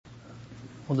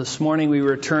Well, this morning we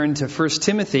return to 1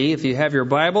 Timothy. If you have your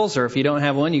Bibles, or if you don't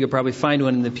have one, you could probably find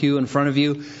one in the pew in front of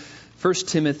you. 1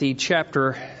 Timothy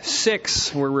chapter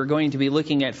 6, where we're going to be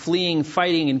looking at fleeing,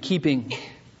 fighting, and keeping.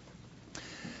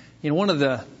 You know, one of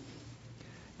the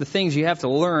things you have to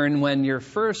learn when you're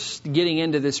first getting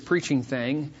into this preaching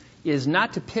thing is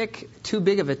not to pick too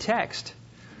big of a text.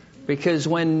 Because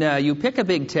when you pick a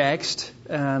big text,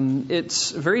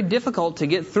 it's very difficult to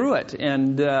get through it.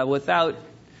 And without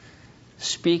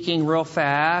speaking real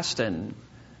fast and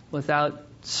without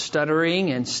stuttering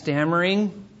and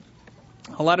stammering.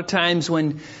 A lot of times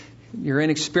when you're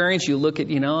inexperienced, you look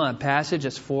at, a passage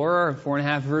that's 4 or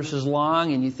 4.5 verses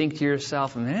long, and you think to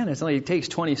yourself, man, it takes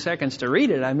 20 seconds to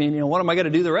read it. What am I going to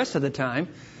do the rest of the time?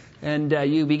 And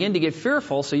you begin to get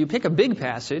fearful, so you pick a big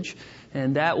passage,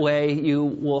 and that way you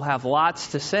will have lots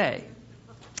to say.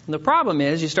 And the problem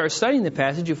is, you start studying the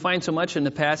passage, you find so much in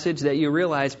the passage that you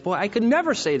realize, boy, I could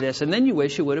never say this. And then you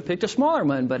wish you would have picked a smaller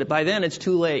one, but by then it's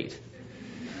too late.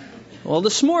 Well,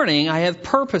 this morning I have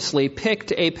purposely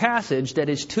picked a passage that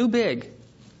is too big.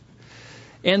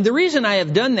 And the reason I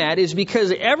have done that is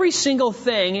because every single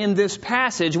thing in this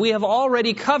passage we have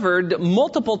already covered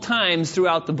multiple times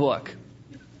throughout the book.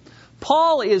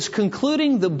 Paul is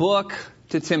concluding the book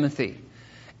to Timothy.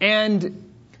 And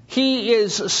he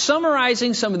is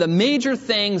summarizing some of the major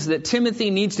things that Timothy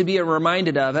needs to be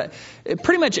reminded of.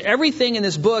 Pretty much everything in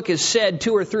this book is said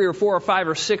 2 or 3 or 4 or 5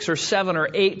 or 6 or 7 or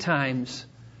 8 times.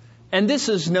 And this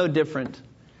is no different.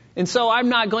 And so I'm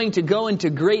not going to go into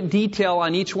great detail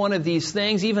on each one of these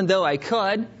things, even though I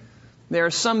could. There are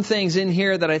some things in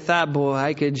here that I thought, boy,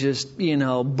 I could just,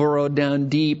 burrow down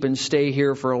deep and stay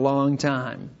here for a long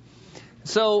time.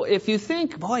 So if you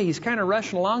think, boy, he's kind of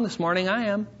rushing along this morning, I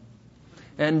am.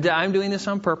 And I'm doing this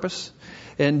on purpose.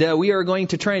 And we are going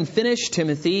to try and finish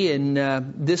Timothy in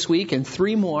this week and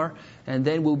 3 more. And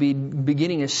then we'll be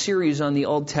beginning a series on the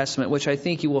Old Testament, which I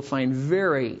think you will find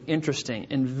very interesting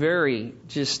and very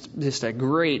just a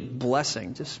great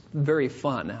blessing, just very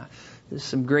fun. There's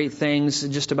some great things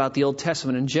just about the Old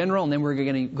Testament in general. And then we're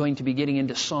going to be getting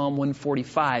into Psalm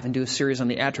 145 and do a series on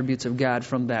the attributes of God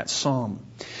from that psalm.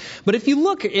 But if you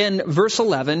look in verse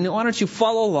 11, why don't you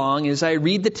follow along as I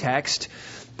read the text.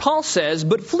 Paul says,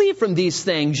 "But flee from these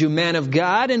things, you man of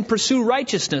God, and pursue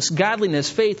righteousness, godliness,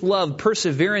 faith, love,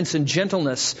 perseverance, and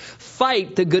gentleness.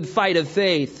 Fight the good fight of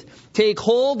faith. Take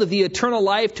hold of the eternal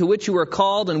life to which you were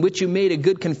called and which you made a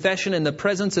good confession in the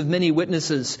presence of many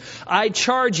witnesses. I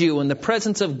charge you in the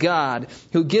presence of God,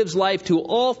 who gives life to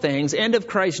all things, and of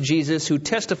Christ Jesus, who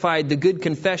testified the good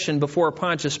confession before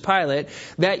Pontius Pilate,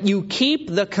 that you keep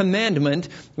the commandment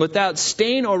without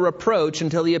stain or reproach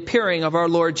until the appearing of our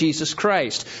Lord Jesus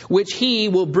Christ, which He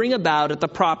will bring about at the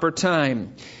proper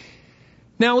time."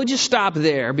 Now, we'll just stop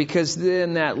there, because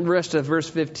then that rest of verse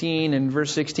 15 and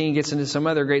verse 16 gets into some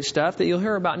other great stuff that you'll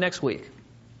hear about next week.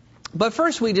 But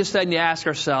first, we just need to ask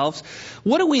ourselves,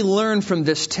 what do we learn from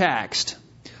this text?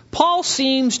 Paul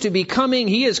seems to be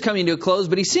he is coming to a close,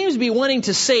 but he seems to be wanting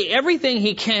to say everything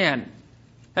he can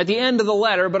at the end of the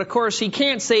letter, but of course he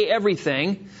can't say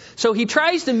everything. So he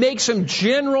tries to make some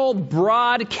general,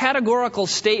 broad, categorical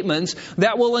statements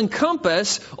that will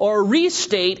encompass or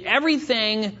restate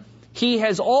everything he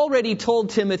has already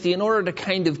told Timothy in order to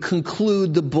kind of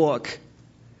conclude the book.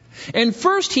 And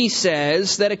first he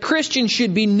says that a Christian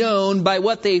should be known by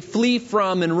what they flee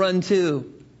from and run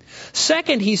to.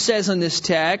 Second, he says in this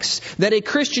text that a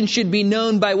Christian should be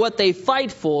known by what they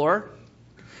fight for.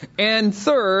 And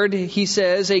third, he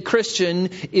says a Christian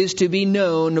is to be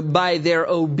known by their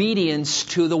obedience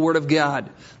to the Word of God.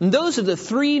 And those are the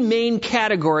 3 main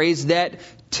categories that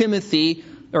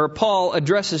Paul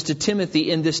addresses to Timothy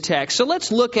in this text. So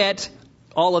let's look at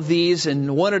all of these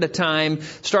and one at a time.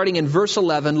 Starting in verse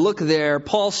 11, look there.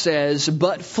 Paul says,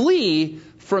 "But flee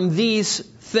from these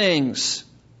things."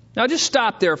 Now just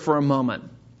stop there for a moment.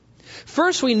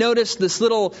 First, we notice this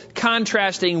little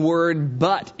contrasting word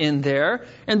 "but" in there.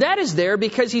 And that is there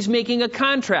because he's making a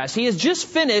contrast. He has just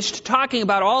finished talking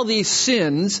about all these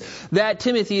sins that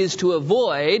Timothy is to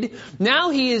avoid. Now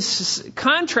he is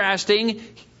contrasting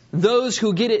those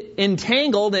who get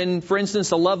entangled in, for instance,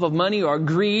 the love of money or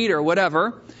greed or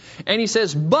whatever. And he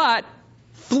says, but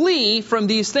flee from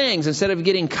these things. Instead of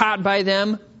getting caught by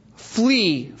them,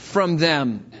 flee from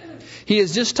them. He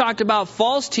has just talked about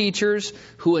false teachers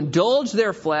who indulge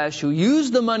their flesh, who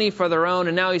use the money for their own.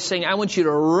 And now he's saying, I want you to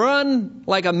run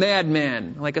like a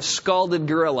madman, like a scalded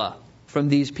gorilla from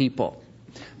these people.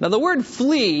 Now the word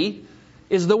flee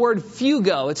is the word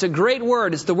fugo. It's a great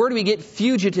word. It's the word we get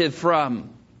fugitive from.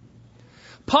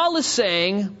 Paul is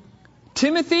saying,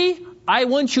 Timothy, I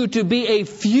want you to be a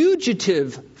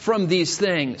fugitive from these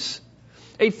things.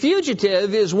 A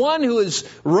fugitive is one who is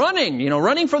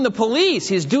running from the police.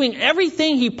 He's doing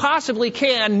everything he possibly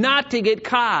can not to get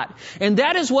caught. And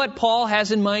that is what Paul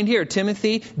has in mind here.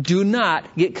 Timothy, do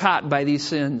not get caught by these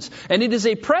sins. And it is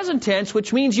a present tense,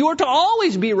 which means you are to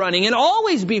always be running and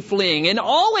always be fleeing and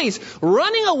always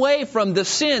running away from the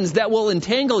sins that will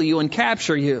entangle you and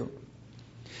capture you.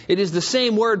 It is the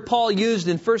same word Paul used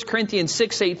in 1 Corinthians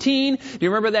 6:18. Do you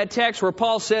remember that text where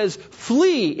Paul says,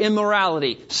 flee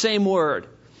immorality? Same word.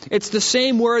 It's the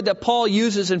same word that Paul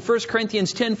uses in 1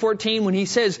 Corinthians 10:14 when he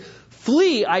says,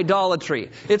 flee idolatry.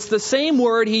 It's the same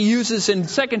word he uses in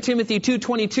 2 Timothy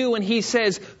 2:22 when he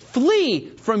says,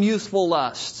 flee from youthful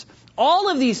lusts. All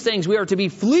of these things we are to be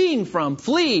fleeing from.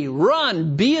 Flee,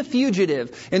 run, be a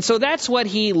fugitive. And so that's what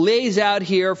he lays out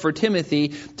here for Timothy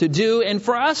to do and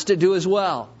for us to do as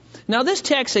well. Now this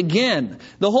text, again,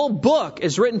 the whole book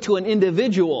is written to an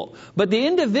individual. But the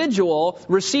individual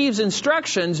receives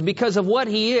instructions because of what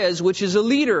he is, which is a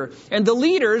leader. And the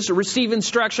leaders receive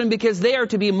instruction because they are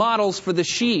to be models for the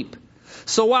sheep.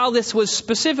 So while this was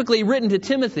specifically written to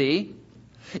Timothy,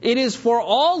 it is for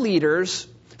all leaders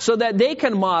so that they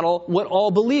can model what all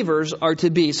believers are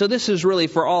to be. So this is really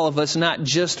for all of us, not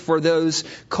just for those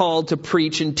called to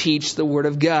preach and teach the Word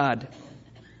of God.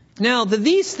 Now,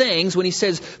 these things, when he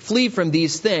says flee from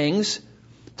these things,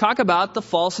 talk about the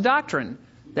false doctrine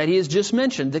that he has just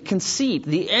mentioned, the conceit,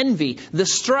 the envy, the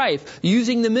strife,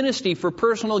 using the ministry for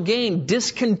personal gain,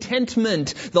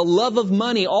 discontentment, the love of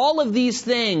money. All of these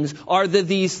things are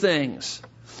these things.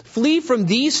 Flee from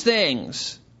these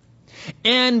things.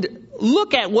 And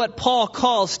look at what Paul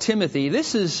calls Timothy.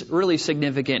 This is really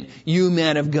significant. You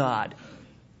man of God.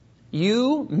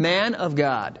 You man of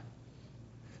God.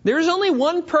 There is only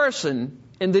one person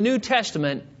in the New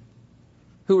Testament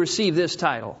who received this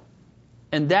title.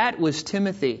 And that was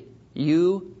Timothy.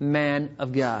 You man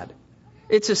of God.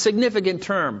 It's a significant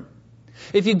term.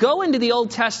 If you go into the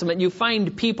Old Testament, you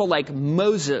find people like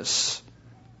Moses,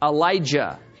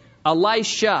 Elijah,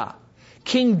 Elisha,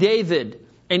 King David,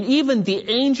 and even the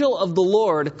angel of the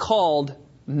Lord called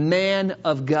man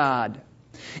of God.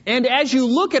 And as you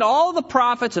look at all the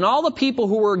prophets and all the people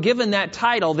who were given that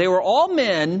title, they were all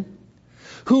men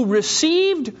who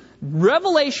received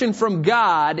revelation from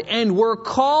God and were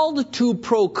called to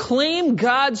proclaim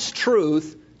God's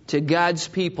truth to God's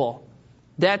people.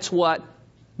 That's what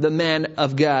the man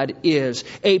of God is.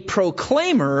 A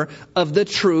proclaimer of the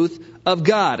truth of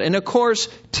God. And of course,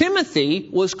 Timothy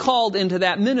was called into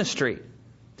that ministry.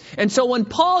 And so when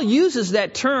Paul uses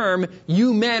that term,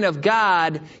 you man of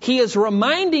God, he is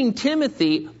reminding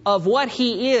Timothy of what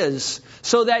he is,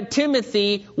 so that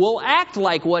Timothy will act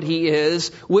like what he is,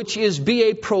 which is be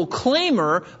a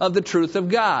proclaimer of the truth of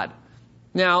God.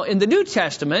 Now, in the New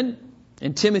Testament,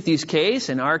 in Timothy's case,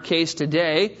 in our case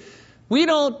today, we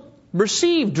don't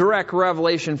receive direct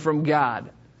revelation from God.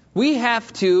 We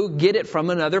have to get it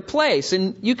from another place.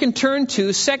 And you can turn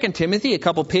to 2 Timothy, a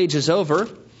couple pages over.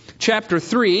 Chapter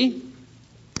 3,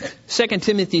 2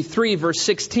 Timothy 3, verse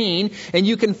 16, and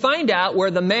you can find out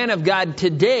where the man of God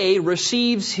today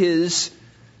receives his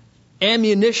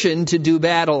ammunition to do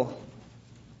battle.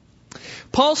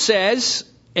 Paul says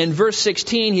in verse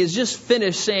 16, he has just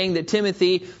finished saying that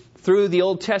Timothy, through the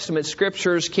Old Testament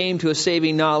scriptures, came to a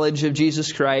saving knowledge of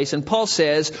Jesus Christ. And Paul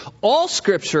says, all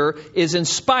scripture is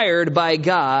inspired by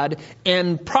God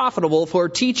and profitable for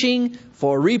teaching,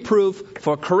 for reproof,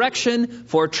 for correction,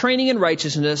 for training in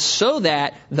righteousness, so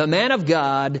that the man of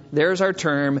God, there's our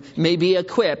term, may be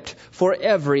equipped for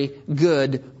every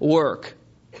good work.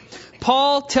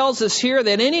 Paul tells us here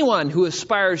that anyone who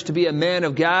aspires to be a man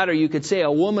of God, or you could say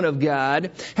a woman of God,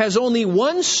 has only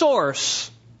one source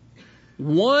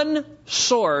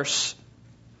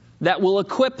that will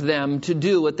equip them to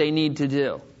do what they need to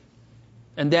do.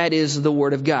 And that is the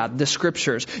Word of God, the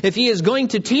Scriptures. If he is going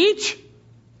to teach,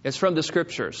 it's from the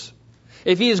Scriptures.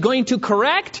 If he is going to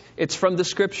correct, it's from the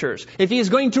Scriptures. If he is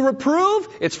going to reprove,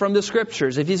 it's from the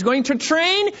Scriptures. If he's going to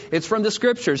train, it's from the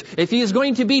Scriptures. If he is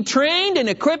going to be trained and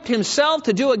equipped himself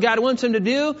to do what God wants him to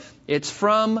do, it's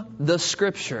from the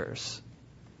Scriptures.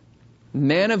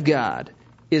 Man of God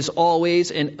is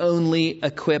always and only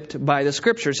equipped by the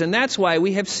Scriptures. And that's why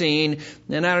we have seen,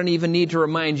 and I don't even need to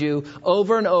remind you,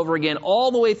 over and over again,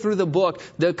 all the way through the book,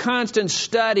 the constant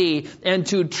study and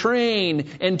to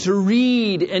train and to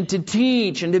read and to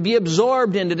teach and to be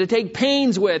absorbed in, to take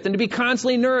pains with, and to be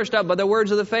constantly nourished up by the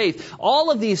words of the faith.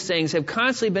 All of these things have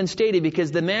constantly been stated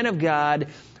because the man of God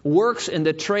works in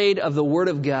the trade of the Word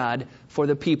of God for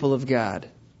the people of God.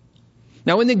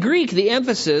 Now in the Greek, the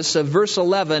emphasis of verse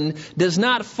 11 does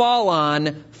not fall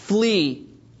on flee.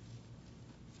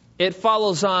 It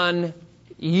follows on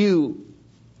you.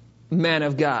 man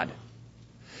of God.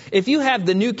 If you have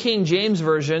the New King James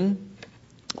Version,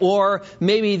 or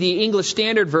maybe the English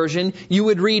Standard Version, you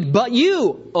would read, "But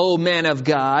you, O man of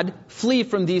God, flee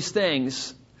from these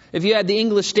things." If you had the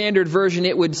English Standard Version,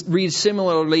 it would read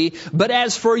similarly, "But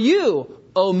as for you,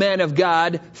 O man of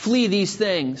God, flee these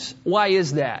things." Why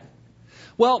is that?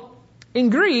 Well, in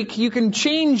Greek, you can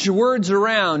change words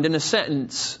around in a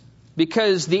sentence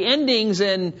because the endings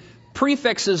and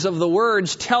prefixes of the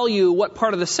words tell you what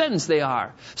part of the sentence they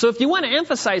are. So if you want to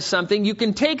emphasize something, you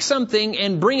can take something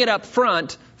and bring it up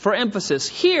front for emphasis.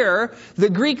 Here, the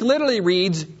Greek literally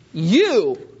reads,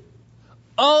 "You,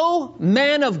 O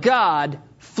man of God,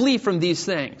 flee from these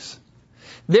things."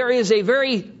 There is a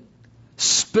very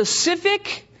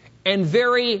specific and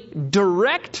very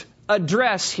direct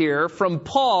address here from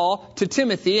Paul to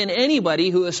Timothy and anybody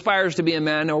who aspires to be a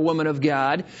man or woman of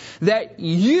God, that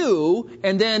you,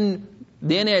 and then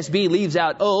the NASB leaves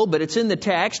out "oh," but it's in the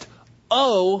text,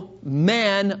 "O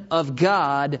man of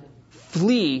God,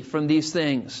 flee from these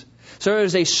things." So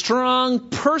there's a strong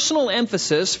personal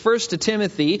emphasis, first to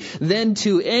Timothy, then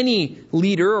to any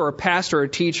leader or pastor or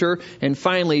teacher, and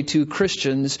finally to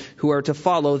Christians who are to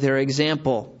follow their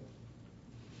example.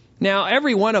 Now,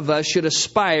 every one of us should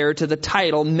aspire to the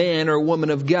title man or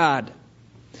woman of God.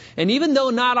 And even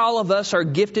though not all of us are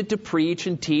gifted to preach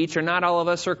and teach, or not all of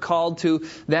us are called to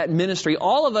that ministry,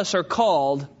 all of us are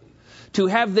called to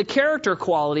have the character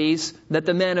qualities that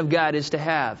the man of God is to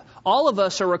have. All of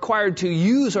us are required to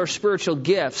use our spiritual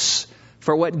gifts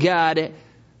for what God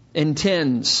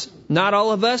intends. Not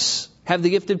all of us have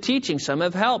the gift of teaching. Some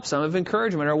have help, some have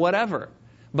encouragement, or whatever.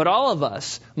 But all of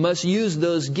us must use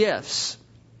those gifts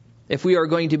if we are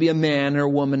going to be a man or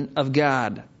woman of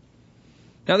God.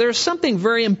 Now, there is something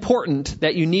very important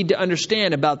that you need to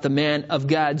understand about the man of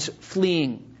God's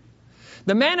fleeing.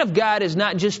 The man of God is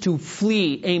not just to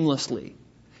flee aimlessly.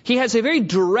 He has a very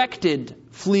directed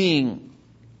fleeing.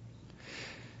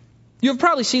 You've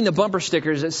probably seen the bumper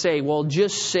stickers that say, "Well,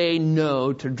 just say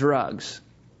no to drugs."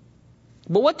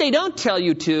 But what they don't tell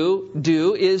you to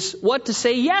do is what to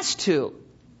say yes to.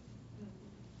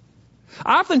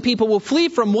 Often people will flee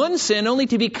from one sin only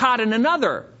to be caught in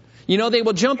another. You know, they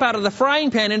will jump out of the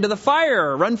frying pan into the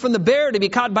fire, run from the bear to be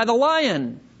caught by the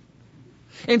lion.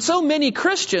 And so many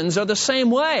Christians are the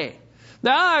same way.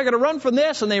 I got to run from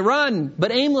this, and they run,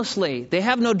 but aimlessly. They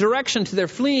have no direction to their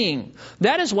fleeing.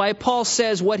 That is why Paul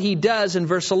says what he does in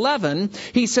verse 11.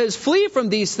 He says, "Flee from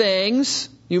these things,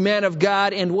 you man of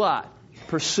God, and what?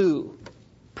 Pursue."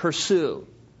 Pursue.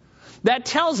 That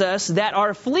tells us that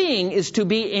our fleeing is to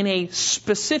be in a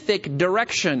specific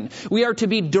direction. We are to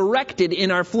be directed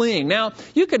in our fleeing. Now,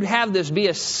 you could have this be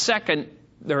a second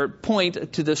or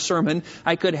point to this sermon.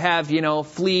 I could have,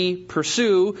 flee,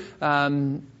 pursue,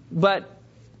 but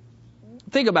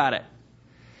think about it.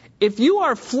 If you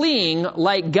are fleeing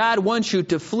like God wants you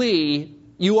to flee,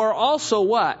 you are also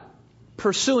what?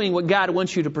 Pursuing what God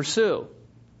wants you to pursue.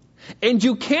 And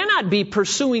you cannot be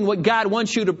pursuing what God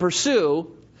wants you to pursue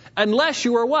unless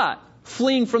you are what?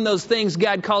 Fleeing from those things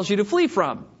God calls you to flee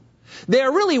from. They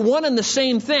are really one and the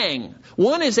same thing.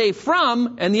 One is a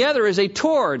from and the other is a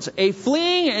towards. A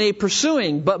fleeing and a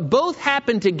pursuing. But both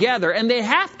happen together, and they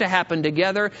have to happen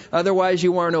together. Otherwise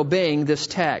you aren't obeying this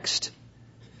text.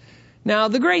 Now,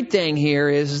 the great thing here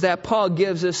is that Paul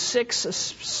gives us 6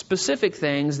 specific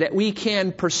things that we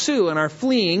can pursue in our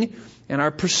fleeing and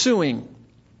our pursuing.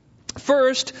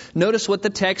 First, notice what the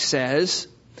text says.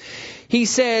 He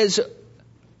says,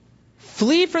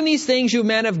 "Flee from these things, you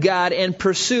men of God, and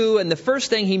pursue." And the first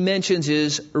thing he mentions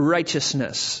is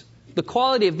righteousness. The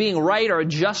quality of being right or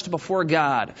just before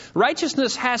God.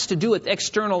 Righteousness has to do with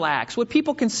external acts. What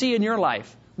people can see in your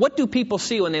life. What do people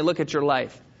see when they look at your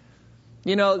life?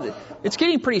 It's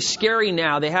getting pretty scary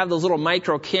now. They have those little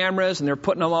micro cameras and they're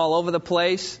putting them all over the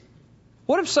place.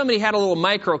 What if somebody had a little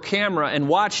micro camera and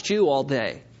watched you all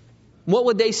day? What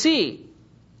would they see?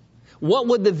 What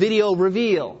would the video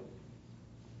reveal?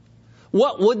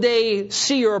 What would they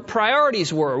see your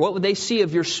priorities were? What would they see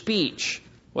of your speech?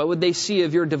 What would they see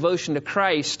of your devotion to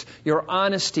Christ, your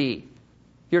honesty,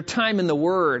 your time in the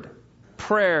Word,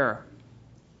 prayer?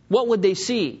 What would they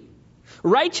see?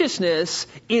 Righteousness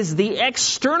is the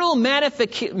external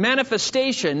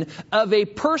manifestation of a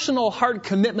personal heart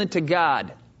commitment to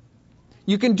God.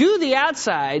 You can do the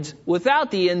outsides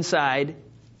without the inside.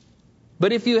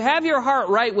 But if you have your heart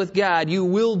right with God, you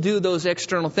will do those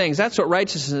external things. That's what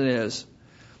righteousness is.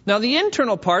 Now, the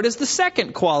internal part is the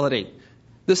second quality.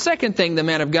 The second thing the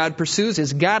man of God pursues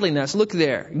is godliness. Look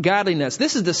there, godliness.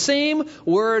 This is the same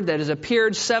word that has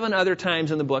appeared 7 other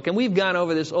times in the book. And we've gone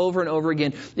over this over and over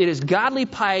again. It is godly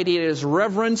piety. It is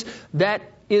reverence that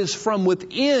is from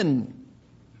within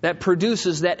that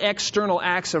produces that external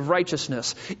acts of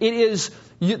righteousness. It is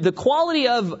the quality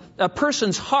of a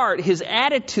person's heart, his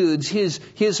attitudes, his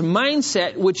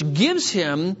mindset, which gives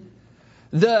him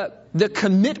the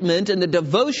commitment and the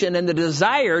devotion and the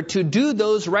desire to do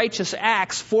those righteous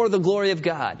acts for the glory of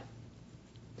God.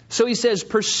 So he says,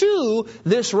 pursue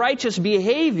this righteous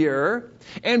behavior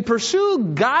and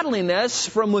pursue godliness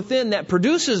from within that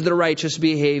produces the righteous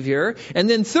behavior. And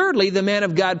then thirdly, the man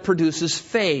of God produces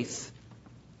faith.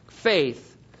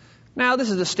 Faith. Now, this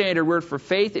is the standard word for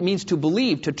faith. It means to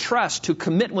believe, to trust, to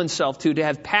commit oneself to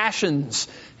have passions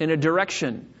in a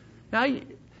direction. Now,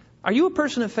 are you a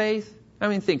person of faith? I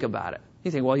mean, think about it.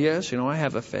 You think, well, yes, I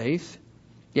have a faith.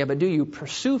 Yeah, but do you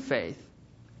pursue faith?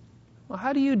 Well,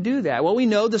 how do you do that? Well, we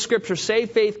know the Scriptures say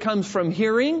faith comes from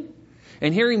hearing,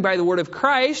 and hearing by the word of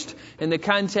Christ. In the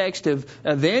context of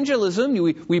evangelism,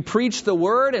 we preach the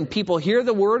word, and people hear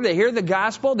the word, they hear the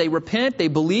gospel, they repent, they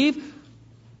believe,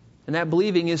 and that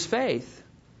believing is faith.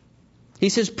 He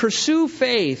says, pursue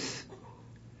faith.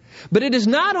 But it is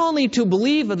not only to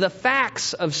believe the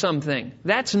facts of something.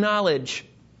 That's knowledge.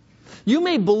 You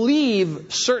may believe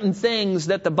certain things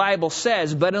that the Bible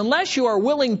says, but unless you are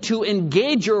willing to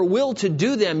engage your will to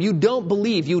do them, you don't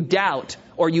believe, you doubt,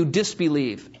 or you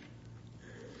disbelieve.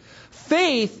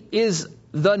 Faith is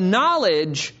the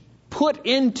knowledge put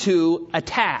into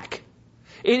attack.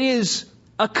 It is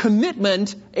a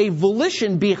commitment, a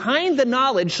volition behind the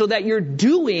knowledge so that you're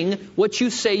doing what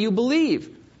you say you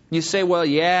believe. You say, well,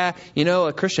 yeah,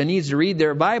 a Christian needs to read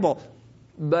their Bible,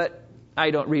 but I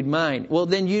don't read mine. Well,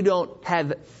 then you don't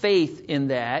have faith in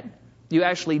that. You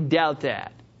actually doubt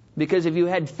that. Because if you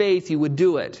had faith, you would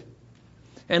do it.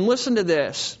 And listen to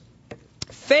this.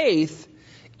 Faith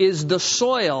is the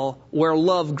soil where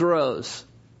love grows.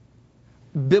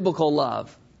 Biblical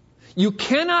love. You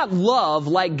cannot love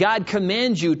like God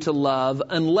commands you to love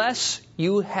unless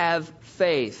you have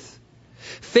faith.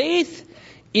 Faith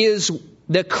is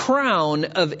the crown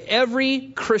of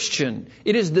every Christian.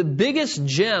 It is the biggest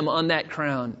gem on that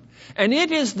crown. And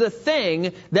it is the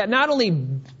thing that not only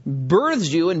births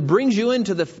you and brings you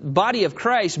into the body of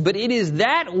Christ, but it is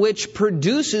that which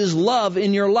produces love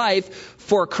in your life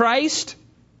for Christ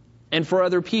and for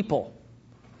other people.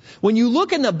 When you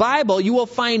look in the Bible, you will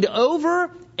find over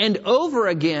and over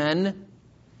again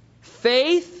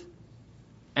faith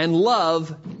and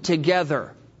love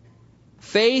together.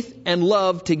 Faith and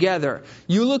love together.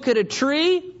 You look at a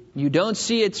tree, you don't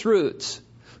see its roots.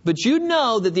 But you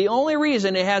know that the only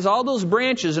reason it has all those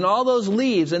branches and all those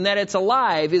leaves and that it's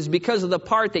alive is because of the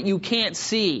part that you can't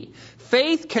see.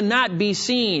 Faith cannot be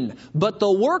seen, but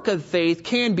the work of faith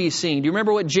can be seen. Do you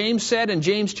remember what James said in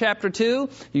James chapter 2?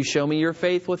 You show me your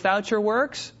faith without your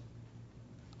works,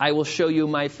 I will show you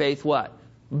my faith what?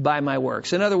 By my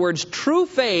works. In other words, true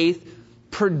faith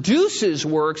produces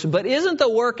works, but isn't the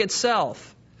work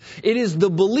itself. It is the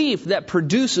belief that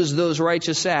produces those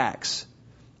righteous acts.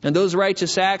 And those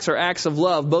righteous acts are acts of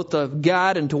love, both to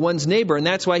God and to one's neighbor. And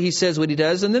that's why he says what he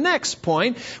does in the next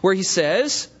point, where he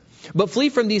says, but flee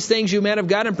from these things, you men of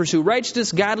God, and pursue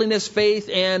righteousness, godliness,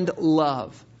 faith, and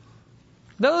love.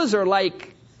 Those are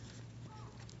like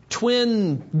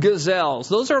twin gazelles.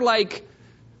 Those are like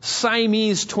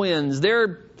Siamese twins.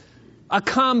 They're a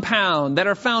compound that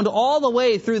are found all the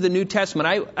way through the New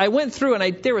Testament. I went through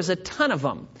and there was a ton of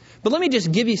them. But let me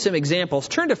just give you some examples.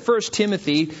 Turn to 1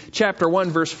 Timothy chapter 1,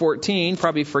 verse 14.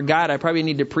 Probably forgot. I probably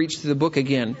need to preach through the book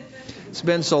again. It's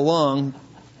been so long.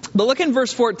 But look in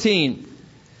verse 14.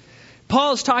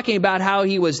 Paul is talking about how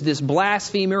he was this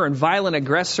blasphemer and violent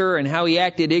aggressor and how he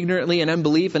acted ignorantly in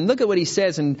unbelief. And look at what he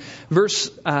says in verse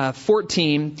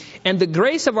 14. And the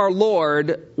grace of our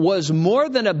Lord was more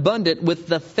than abundant with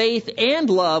the faith and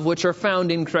love which are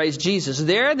found in Christ Jesus.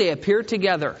 There they appear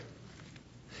together.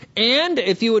 And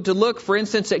if you were to look, for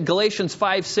instance, at Galatians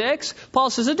 5:6, Paul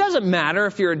says it doesn't matter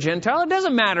if you're a Gentile. It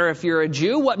doesn't matter if you're a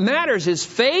Jew. What matters is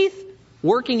faith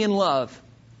working in love.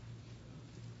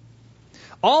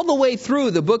 All the way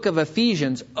through the book of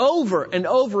Ephesians, over and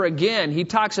over again, he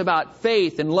talks about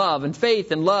faith and love, and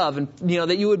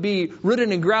that you would be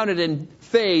rooted and grounded in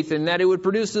faith, and that it would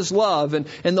produce this love.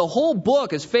 And the whole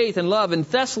book is faith and love. In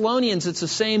Thessalonians, it's the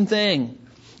same thing.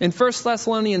 In 1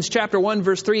 Thessalonians chapter 1,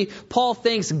 verse 3, Paul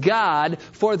thanks God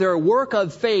for their work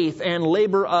of faith and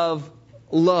labor of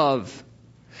love.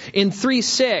 In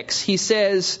 3:6, he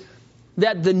says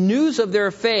that the news of their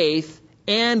faith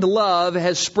and love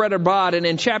has spread abroad. And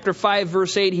in chapter 5,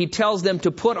 verse 8, he tells them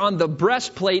to put on the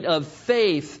breastplate of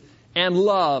faith and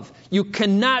love. You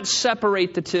cannot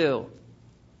separate the two.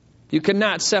 You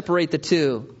cannot separate the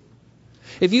two.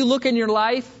 If you look in your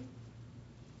life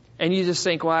and you just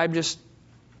think, well,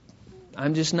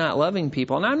 I'm just not loving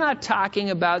people. And I'm not talking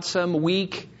about some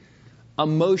weak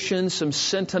emotion, some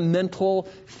sentimental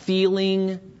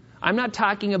feeling. I'm not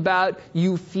talking about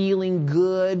you feeling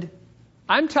good.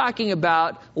 I'm talking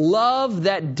about love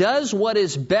that does what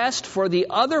is best for the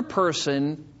other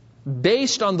person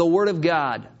based on the Word of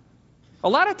God. A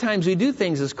lot of times we do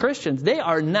things as Christians, they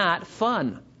are not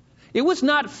fun. It was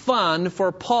not fun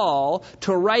for Paul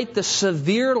to write the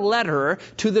severe letter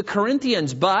to the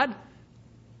Corinthians, but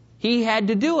he had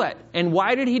to do it. And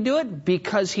why did he do it?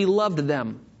 Because he loved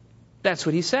them. That's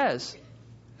what he says.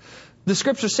 The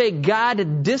Scriptures say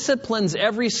God disciplines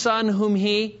every son whom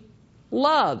He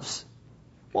loves.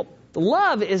 Well,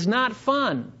 love is not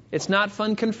fun. It's not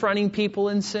fun confronting people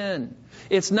in sin.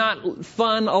 It's not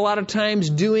fun a lot of times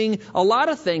doing a lot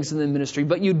of things in the ministry,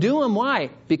 but you do them. Why?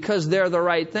 Because they're the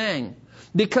right thing.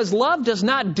 Because love does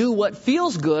not do what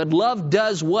feels good. Love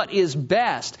does what is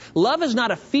best. Love is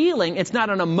not a feeling. It's not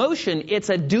an emotion. It's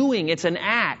a doing. It's an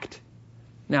act.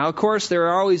 Now, of course, there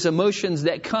are always emotions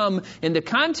that come in the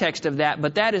context of that,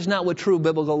 but that is not what true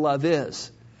biblical love is.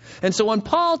 And so when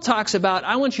Paul talks about,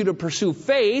 I want you to pursue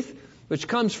faith, which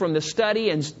comes from the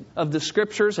study of the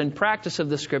Scriptures and practice of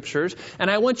the Scriptures, and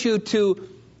I want you to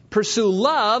pursue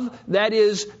love, that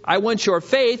is, I want your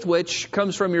faith, which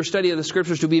comes from your study of the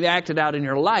Scriptures, to be acted out in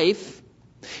your life.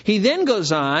 He then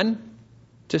goes on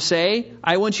to say,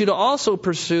 I want you to also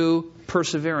pursue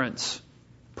perseverance.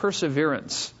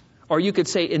 Perseverance. Or you could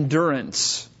say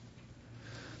endurance.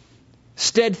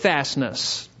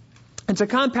 Steadfastness. It's a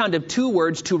compound of two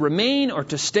words, to remain or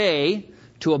to stay,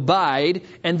 to abide,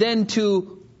 and then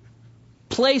to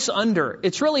place under.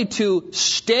 It's really to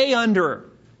stay under,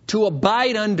 to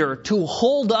abide under, to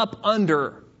hold up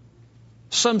under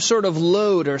some sort of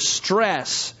load or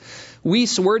stress.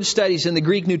 Wuest's Word Studies in the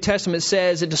Greek New Testament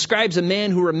says it describes a man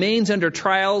who remains under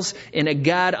trials in a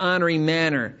God-honoring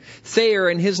manner. Thayer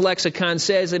in his lexicon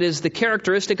says it is the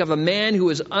characteristic of a man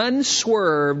who is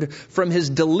unswerved from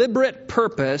his deliberate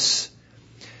purpose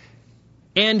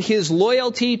and his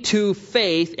loyalty to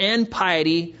faith and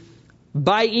piety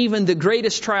by even the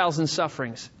greatest trials and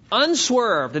sufferings.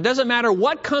 Unswerved. It doesn't matter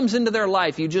what comes into their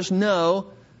life. You just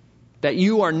know that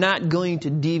you are not going to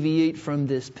deviate from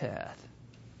this path.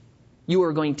 You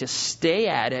are going to stay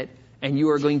at it, and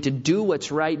you are going to do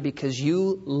what's right because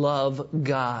you love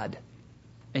God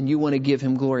and you want to give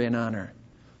Him glory and honor.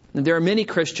 And there are many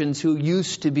Christians who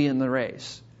used to be in the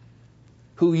race,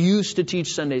 who used to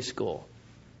teach Sunday school,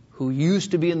 who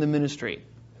used to be in the ministry,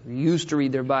 who used to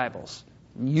read their Bibles,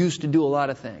 used to do a lot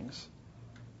of things.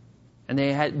 And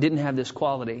they didn't have this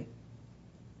quality,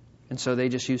 and so they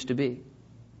just used to be.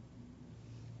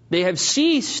 They have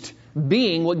ceased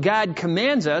being what God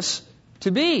commands us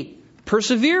to be,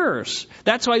 perseverers.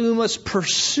 That's why we must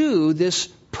pursue this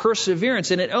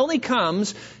perseverance. And it only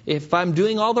comes if I'm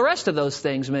doing all the rest of those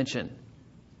things mentioned.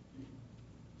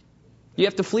 You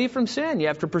have to flee from sin. You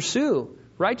have to pursue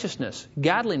righteousness,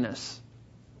 godliness,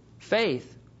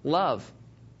 faith, love,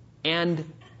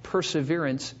 and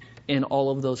perseverance in all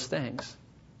of those things.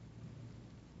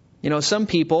 You know, some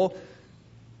people,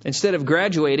 instead of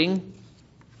graduating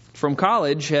from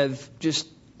college, have just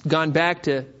gone back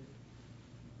to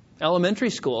elementary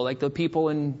school, like the people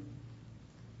in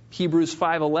Hebrews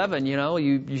 5:11. You know,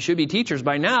 you should be teachers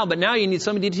by now, but now you need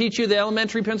somebody to teach you the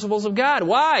elementary principles of God.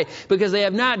 Why? Because they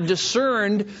have not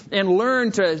discerned and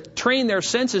learned to train their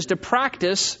senses to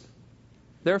practice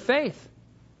their faith.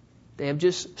 They have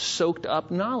just soaked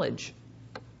up knowledge.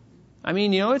 I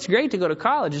mean, you know, it's great to go to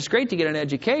college. It's great to get an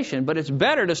education, but it's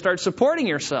better to start supporting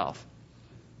yourself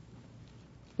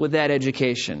with that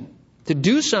education. To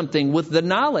do something with the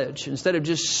knowledge instead of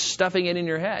just stuffing it in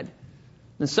your head.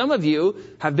 And some of you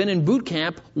have been in boot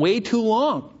camp way too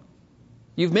long.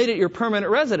 You've made it your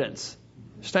permanent residence.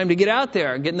 It's time to get out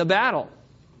there and get in the battle.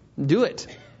 Do it.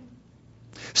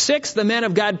 6, the man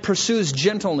of God pursues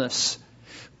gentleness.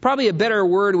 Probably a better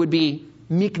word would be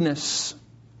meekness.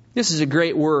 This is a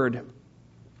great word.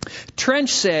 Trench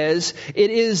says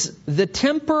it is the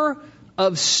temper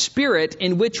of spirit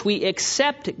in which we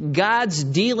accept God's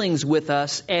dealings with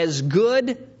us as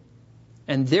good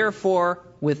and therefore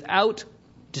without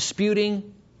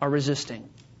disputing or resisting.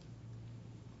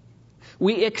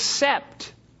 We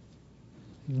accept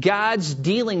God's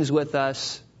dealings with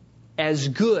us as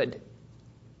good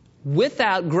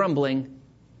without grumbling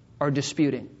or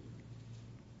disputing.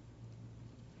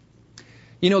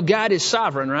 You know, God is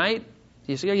sovereign, right?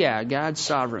 You say, oh, yeah, God's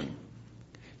sovereign.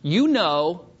 You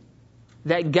know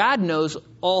that God knows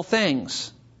all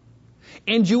things.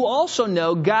 And you also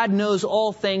know God knows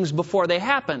all things before they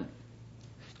happen.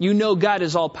 You know God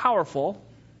is all powerful.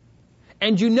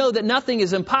 and you know that nothing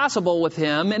is impossible with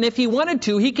Him, and if He wanted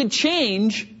to, He could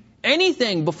change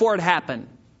anything before it happened.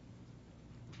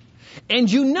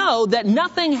 And you know that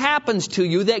nothing happens to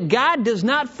you that God does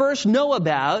not first know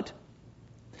about,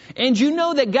 and you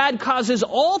know that God causes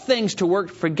all things to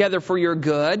work together for your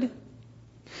good.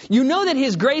 You know that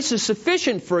His grace is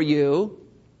sufficient for you,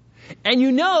 and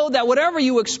you know that whatever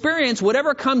you experience,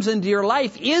 whatever comes into your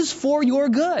life, is for your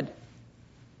good.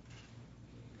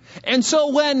 And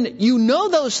so when you know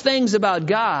those things about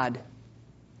God,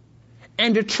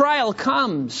 and a trial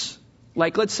comes,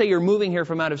 like let's say you're moving here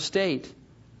from out of state,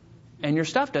 and your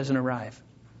stuff doesn't arrive.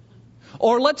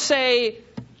 Or let's say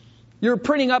you're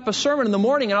printing up a sermon in the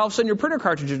morning, and all of a sudden your printer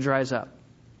cartridge dries up.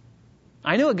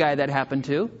 I knew a guy that happened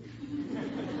to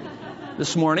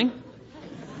this morning.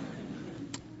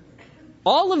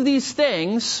 All of these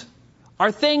things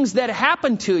are things that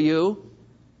happen to you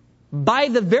by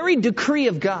the very decree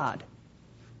of God.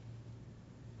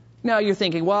 Now you're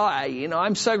thinking, well,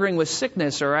 I'm suffering with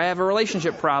sickness, or I have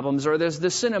relationship problems, or there's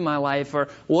this sin in my life, or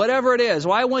whatever it is.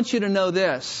 Well, I want you to know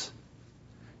this.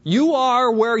 You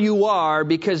are where you are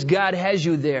because God has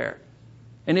you there.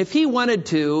 And if He wanted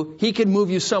to, He could move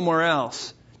you somewhere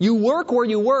else. You work where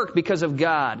you work because of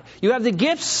God. You have the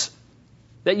gifts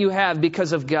that you have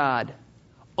because of God.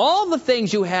 All the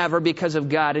things you have are because of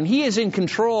God, and He is in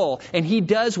control, and He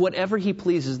does whatever He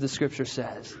pleases, the Scripture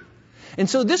says. And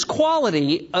so this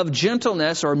quality of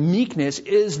gentleness or meekness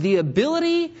is the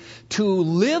ability to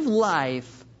live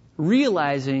life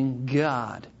realizing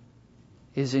God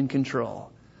is in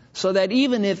control. So that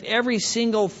even if every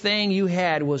single thing you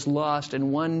had was lost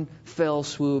in one fell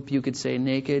swoop, you could say,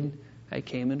 naked I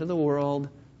came into the world,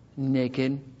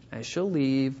 naked I shall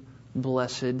leave.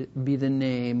 Blessed be the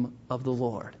name of the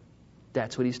Lord.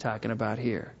 That's what he's talking about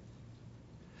here.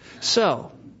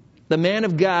 So, the man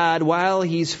of God, while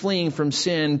he's fleeing from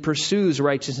sin, pursues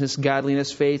righteousness,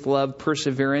 godliness, faith, love,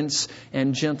 perseverance,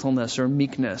 and gentleness or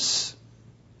meekness.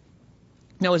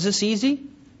 Now, is this easy?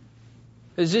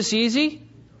 Is this easy?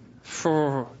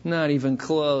 Not even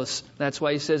close. That's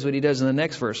why he says what he does in the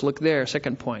next verse. Look there,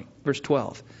 second point, verse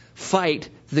 12. Fight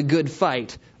the good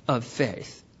fight of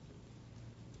faith.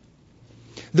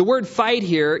 The word fight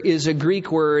here is a Greek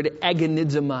word,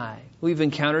 agonizomai. We've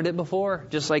encountered it before,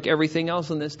 just like everything else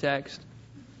in this text.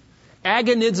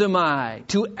 Agonizomai,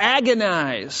 to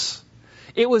agonize.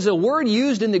 It was a word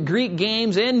used in the Greek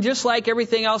games, and just like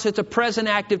everything else, it's a present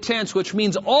active tense, which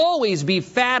means always be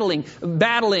battling.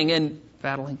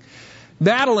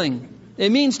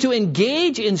 It means to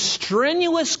engage in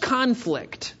strenuous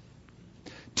conflict,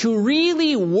 to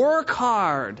really work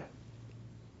hard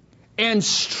and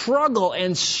struggle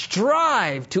and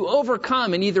strive to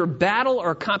overcome in either battle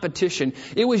or competition.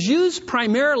 It was used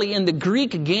primarily in the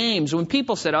Greek games. When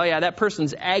people said, oh yeah, that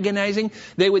person's agonizing,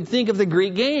 they would think of the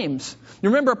Greek games.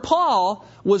 Remember, Paul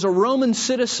was a Roman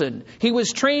citizen. He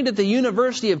was trained at the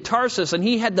University of Tarsus, and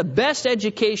he had the best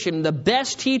education, the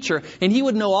best teacher, and he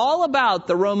would know all about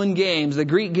the Roman games, the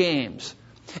Greek games.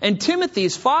 And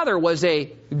Timothy's father was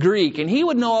a Greek, and he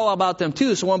would know all about them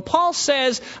too. So when Paul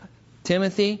says,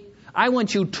 Timothy, I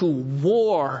want you to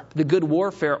war the good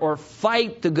warfare, or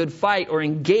fight the good fight, or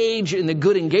engage in the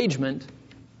good engagement,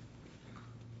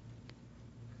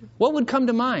 what would come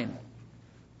to mind?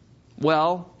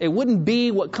 Well, it wouldn't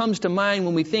be what comes to mind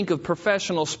when we think of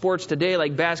professional sports today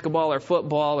like basketball or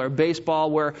football or baseball,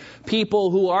 where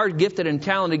people who are gifted and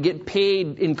talented get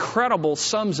paid incredible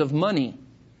sums of money.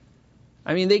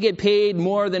 I mean, they get paid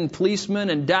more than policemen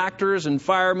and doctors and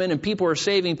firemen and people who are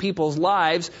saving people's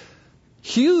lives.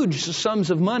 Huge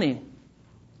sums of money.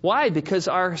 Why? Because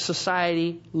our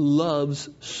society loves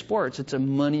sports. It's a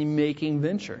money-making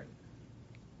venture.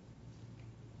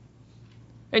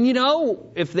 And you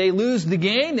know, if they lose the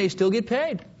game, they still get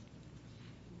paid.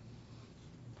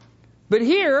 But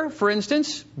here, for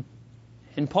instance,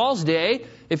 in Paul's day,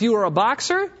 if you were a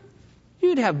boxer,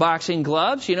 you'd have boxing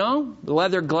gloves,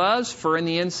 leather gloves, fur in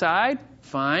the inside,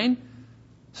 fine.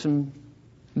 Some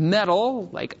metal,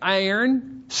 like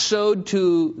iron, sewed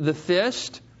to the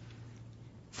fist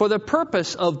for the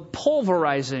purpose of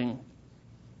pulverizing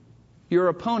your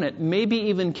opponent, maybe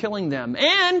even killing them.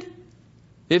 And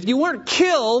if you weren't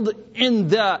killed in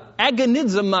the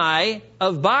agonizomai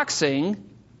of boxing,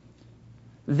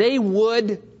 they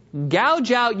would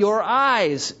gouge out your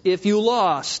eyes if you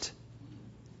lost.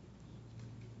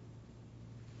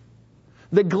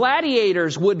 The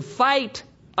gladiators would fight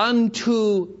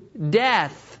unto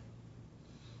death.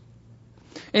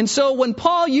 And so when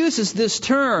Paul uses this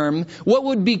term, what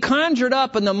would be conjured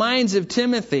up in the minds of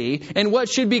Timothy and what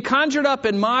should be conjured up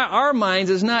in our minds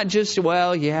is not just,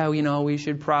 well, yeah, we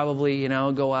should probably,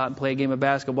 go out and play a game of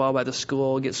basketball by the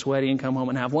school, get sweaty and come home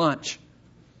and have lunch.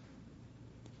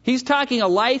 He's talking a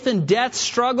life and death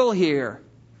struggle here.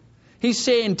 He's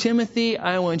saying, Timothy,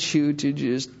 I want you to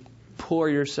just pour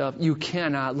yourself. You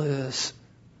cannot lose.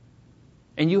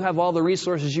 And you have all the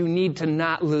resources you need to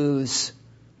not lose.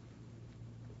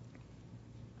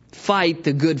 Fight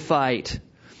the good fight.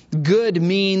 Good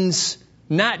means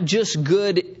not just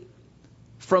good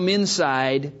from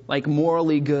inside, like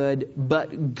morally good,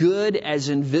 but good as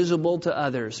invisible to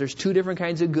others. There's two different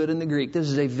kinds of good in the Greek. This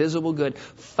is a visible good.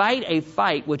 Fight a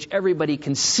fight which everybody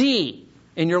can see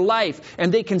in your life,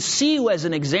 and they can see you as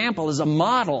an example, as a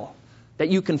model that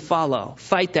you can follow.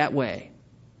 Fight that way.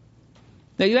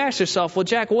 Now you ask yourself, well,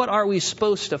 Jack, what are we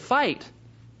supposed to fight?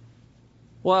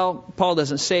 Well, Paul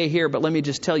doesn't say here, but let me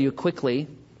just tell you quickly.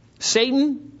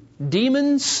 Satan,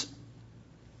 demons,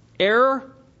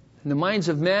 error in the minds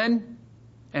of men,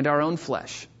 and our own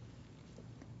flesh.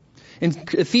 In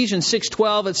Ephesians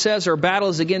 6:12, it says, our battle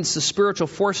is against the spiritual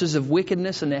forces of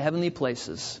wickedness in the heavenly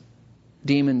places.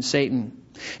 Demon, Satan.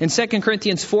 In 2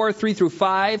 Corinthians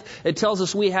 4:3-5, it tells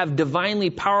us we have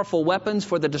divinely powerful weapons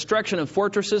for the destruction of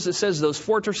fortresses. It says those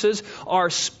fortresses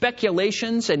are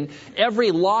speculations and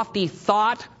every lofty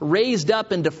thought raised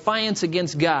up in defiance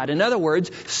against God. In other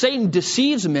words, Satan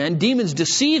deceives men, demons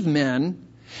deceive men,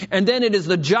 and then it is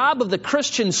the job of the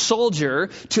Christian soldier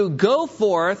to go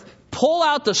forth, pull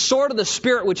out the sword of the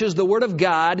Spirit, which is the Word of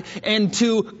God, and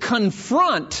to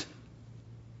confront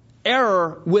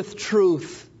error with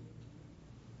truth.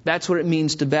 That's what it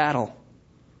means to battle.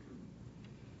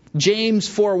 James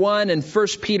 4:1 and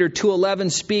 1 Peter 2:11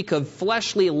 speak of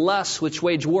fleshly lusts which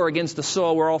wage war against the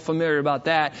soul. We're all familiar about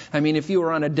that. I mean, if you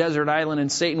were on a desert island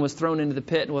and Satan was thrown into the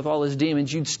pit with all his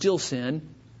demons, you'd still sin.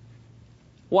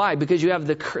 Why? Because you have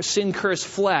the sin-cursed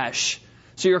flesh.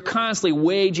 So you're constantly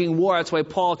waging war. That's why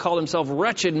Paul called himself,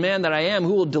 wretched man that I am,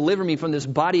 who will deliver me from this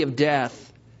body of death?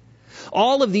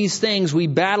 All of these things we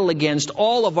battle against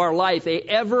all of our life, a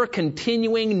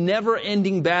ever-continuing,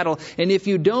 never-ending battle. And if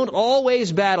you don't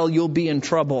always battle, you'll be in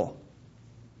trouble.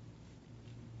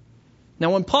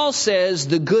 Now, when Paul says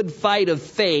the good fight of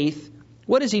faith,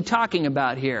 what is he talking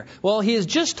about here? Well, he has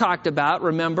just talked about,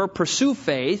 remember, pursue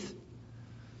faith.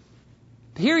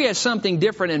 Here he has something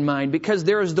different in mind because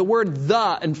there is the word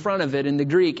the in front of it in the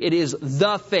Greek. It is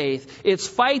the faith. It's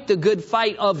fight the good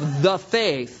fight of the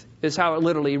faith, is how it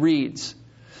literally reads.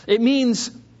 It means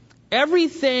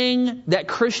everything that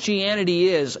Christianity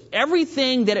is,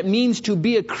 everything that it means to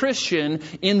be a Christian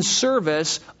in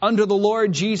service under the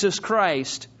Lord Jesus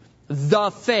Christ. The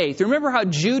faith. Remember how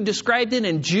Jude described it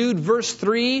in Jude verse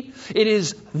 3? It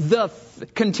is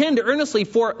contend earnestly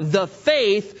for the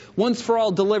faith once for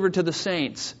all delivered to the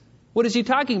saints. What is he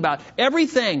talking about?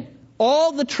 Everything,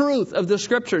 all the truth of the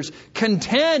Scriptures.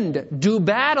 Contend, do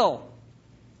battle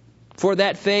for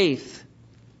that faith.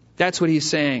 That's what he's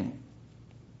saying.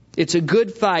 It's a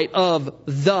good fight of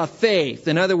the faith.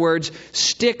 In other words,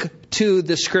 stick to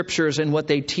the Scriptures and what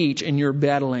they teach in your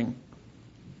battling.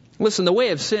 Listen, the way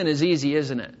of sin is easy,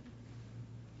 isn't it?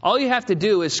 All you have to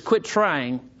do is quit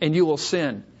trying and you will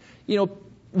sin.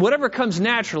 Whatever comes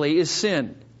naturally is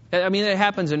sin. I mean, it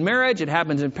happens in marriage, it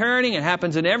happens in parenting, it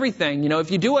happens in everything. If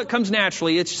you do what comes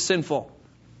naturally, it's sinful.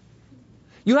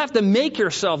 You have to make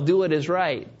yourself do what is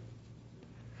right.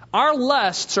 Our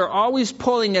lusts are always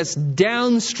pulling us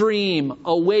downstream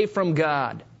away from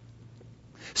God.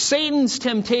 Satan's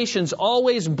temptations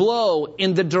always blow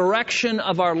in the direction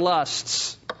of our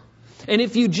lusts. And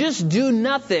if you just do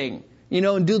nothing,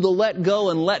 and do the let go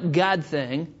and let God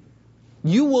thing,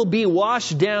 you will be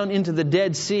washed down into the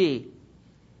Dead Sea.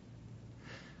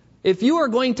 If you are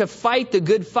going to fight the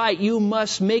good fight, you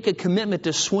must make a commitment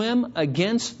to swim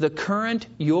against the current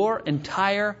your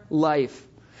entire life.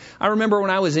 I remember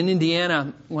when I was in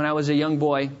Indiana, when I was a young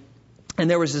boy, and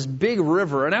there was this big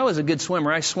river, and I was a good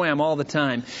swimmer. I swam all the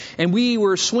time. And we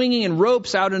were swinging in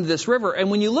ropes out into this river. And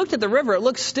when you looked at the river, it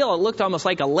looked still. It looked almost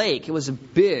like a lake. It was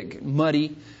big,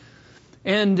 muddy.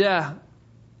 And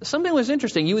something was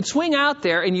interesting. You would swing out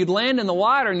there, and you'd land in the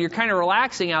water, and you're kind of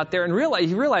relaxing out there, and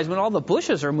you realize when all the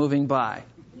bushes are moving by,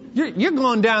 you're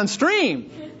going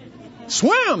downstream.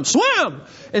 Swim, swim!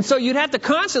 And so you'd have to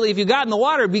constantly, if you got in the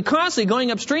water, be constantly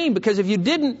going upstream, because if you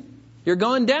didn't, you're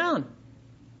going down.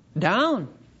 Down.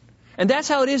 And that's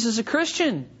how it is as a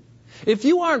Christian. If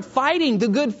you aren't fighting the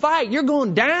good fight, you're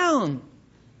going down.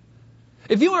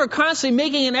 If you aren't constantly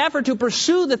making an effort to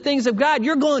pursue the things of God,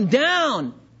 you're going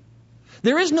down.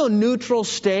 There is no neutral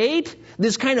state,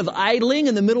 this kind of idling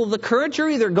in the middle of the current. You're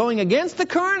either going against the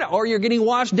current or you're getting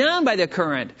washed down by the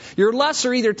current. Your lusts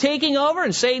are either taking over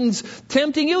and Satan's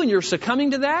tempting you and you're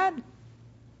succumbing to that,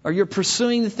 or you're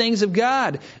pursuing the things of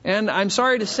God. And I'm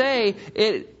sorry to say,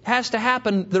 it has to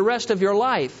happen the rest of your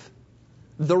life.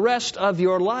 The rest of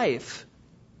your life.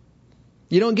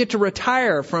 You don't get to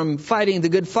retire from fighting the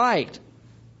good fight.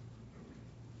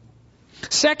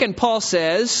 Second, Paul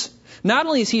says, not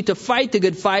only is he to fight the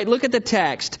good fight, look at the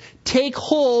text. Take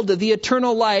hold of the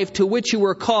eternal life to which you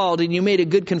were called, and you made a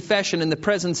good confession in the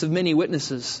presence of many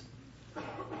witnesses.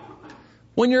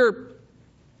 When you're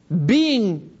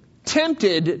being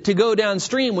tempted to go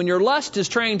downstream, when your lust is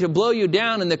trying to blow you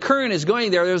down and the current is going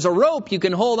there, there's a rope you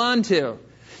can hold on to.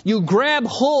 You grab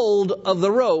hold of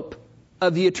the rope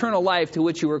of the eternal life to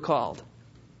which you were called.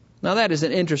 Now that is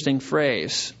an interesting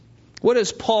phrase. What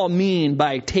does Paul mean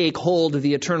by take hold of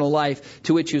the eternal life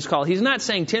to which he was called? He's not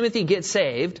saying, Timothy, get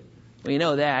saved. We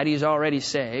know that. He's already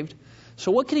saved.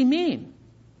 So what could he mean?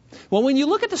 Well, when you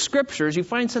look at the Scriptures, you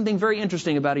find something very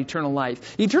interesting about eternal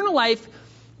life. Eternal life,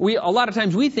 a lot of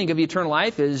times we think of eternal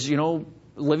life as,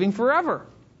 living forever.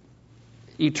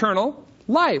 Eternal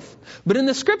life. But in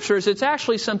the Scriptures, it's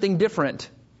actually something different.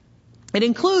 It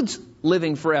includes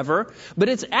living forever, but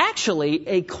it's actually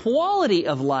a quality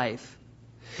of life.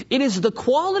 It is the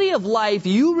quality of life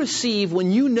you receive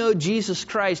when you know Jesus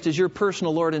Christ as your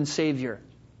personal Lord and Savior.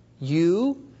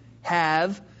 You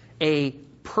have a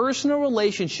personal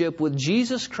relationship with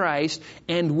Jesus Christ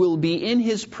and will be in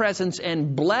His presence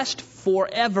and blessed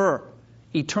forever.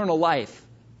 Eternal life.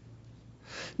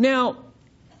 Now,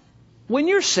 when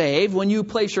you're saved, when you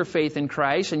place your faith in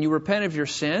Christ and you repent of your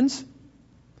sins,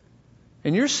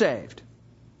 and you're saved.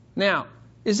 Now,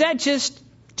 is that just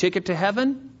ticket to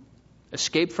heaven?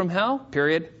 Escape from hell?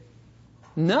 Period?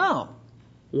 No.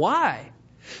 Why?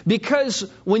 Because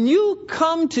when you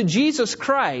come to Jesus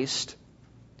Christ,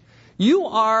 you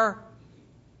are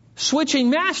switching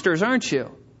masters, aren't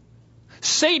you?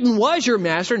 Satan was your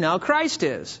master, now Christ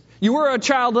is. You were a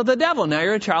child of the devil, now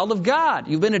you're a child of God.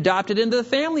 You've been adopted into the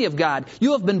family of God.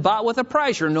 You have been bought with a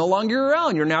price. You're no longer your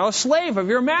own. You're now a slave of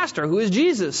your master, who is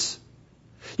Jesus.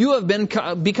 You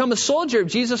have become a soldier of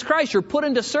Jesus Christ. You're put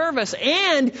into service,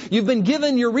 and you've been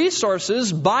given your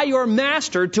resources by your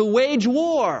master to wage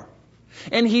war.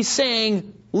 And he's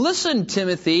saying, listen,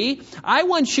 Timothy, I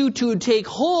want you to take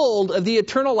hold of the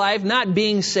eternal life, not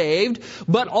being saved,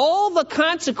 but all the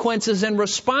consequences and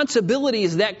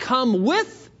responsibilities that come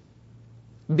with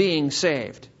being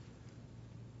saved.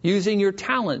 Using your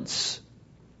talents,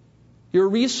 your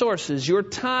resources, your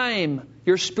time,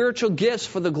 your spiritual gifts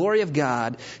for the glory of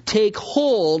God. Take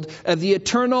hold of the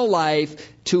eternal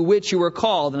life to which you were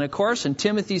called. And of course, in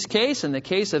Timothy's case, in the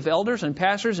case of elders and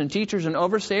pastors and teachers and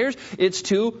overseers, it's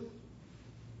to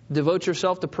devote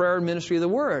yourself to prayer and ministry of the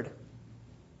Word.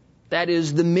 That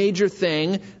is the major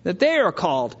thing that they are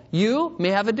called. You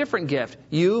may have a different gift.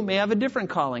 You may have a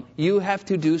different calling. You have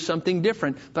to do something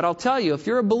different. But I'll tell you, if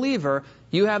you're a believer,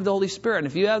 you have the Holy Spirit. And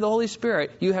if you have the Holy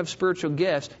Spirit, you have spiritual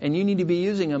gifts, and you need to be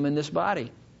using them in this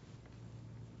body.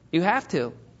 You have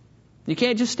to. You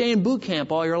can't just stay in boot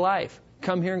camp all your life.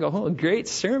 Come here and go, great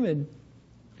sermon.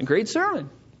 A great sermon.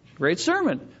 Great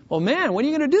sermon. Well, man, when are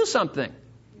you going to do something?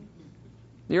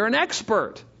 You're an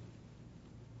expert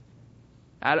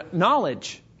at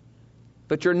knowledge.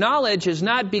 But your knowledge has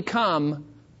not become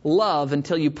love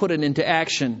until you put it into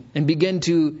action and begin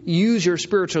to use your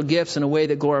spiritual gifts in a way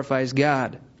that glorifies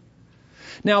God.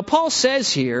 Now, Paul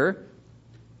says here,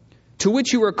 to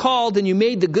which you were called and you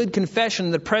made the good confession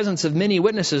in the presence of many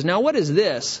witnesses. Now, what is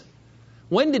this?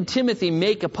 When did Timothy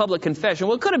make a public confession?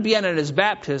 Well, it could have been at his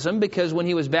baptism, because when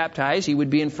he was baptized, he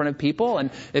would be in front of people. And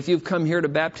if you've come here to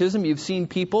baptism, you've seen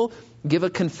people give a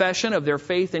confession of their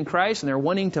faith in Christ, and they're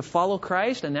wanting to follow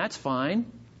Christ, and that's fine.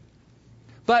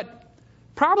 But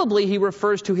probably he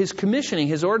refers to his commissioning,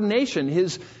 his ordination,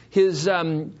 his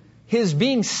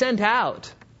being sent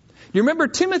out. You remember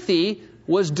Timothy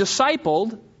was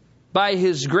discipled by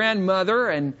his grandmother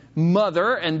and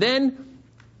mother, and then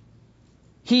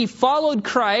he followed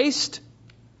Christ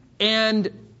and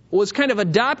was kind of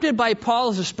adopted by Paul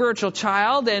as a spiritual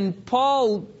child, and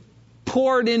Paul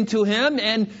poured into him,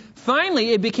 and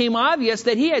finally it became obvious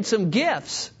that he had some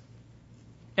gifts.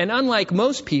 And unlike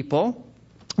most people,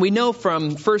 we know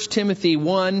from 1 Timothy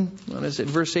 1,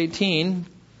 verse 18,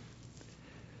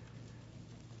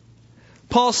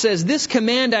 Paul says, "This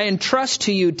command I entrust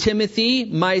to you, Timothy,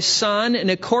 my son, in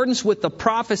accordance with the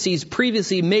prophecies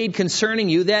previously made concerning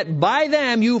you, that by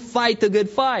them you fight the good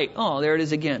fight." Oh, there it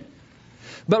is again.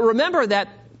 But remember that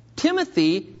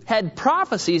Timothy had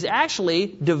prophecies, actually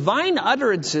divine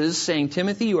utterances saying,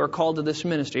 Timothy, you are called to this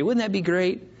ministry. Wouldn't that be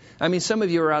great? I mean, some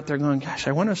of you are out there going, gosh,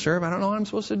 I want to serve. I don't know what I'm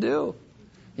supposed to do.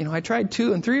 You know, I tried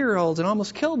 2- and 3-year-olds and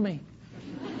almost killed me.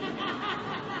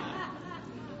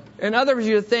 And others of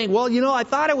you think, well, you know, I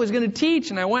thought I was going to teach,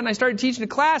 and I went and I started teaching a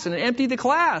class, and it emptied the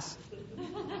class.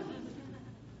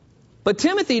 But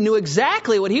Timothy knew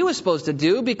exactly what he was supposed to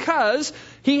do because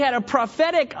he had a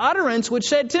prophetic utterance which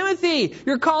said, Timothy,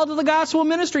 you're called to the gospel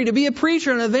ministry to be a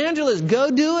preacher, an evangelist. Go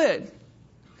do it.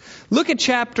 Look at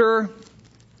chapter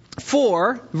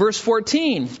 4, verse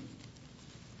 14.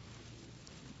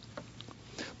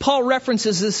 Paul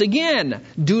references this again.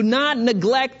 Do not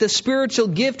neglect the spiritual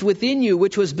gift within you,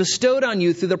 which was bestowed on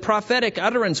you through the prophetic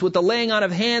utterance with the laying on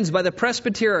of hands by the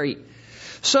presbytery.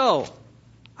 So,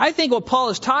 I think what Paul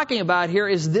is talking about here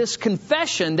is this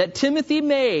confession that Timothy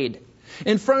made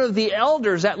in front of the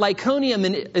elders at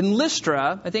Lyconium in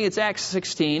Lystra, I think it's Acts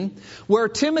 16, where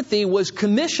Timothy was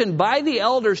commissioned by the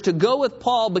elders to go with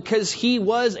Paul because he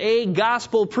was a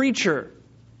gospel preacher.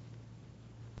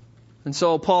 And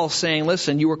so Paul's saying,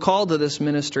 listen, you were called to this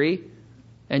ministry,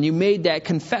 and you made that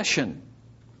confession.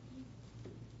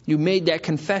 You made that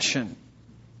confession.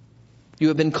 You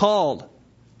have been called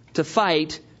to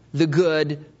fight the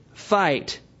good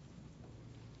fight.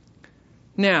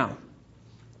 Now,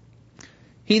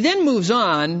 he then moves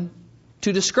on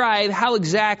to describe how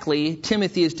exactly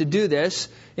Timothy is to do this.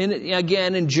 And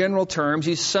again, in general terms,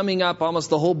 he's summing up almost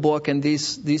the whole book in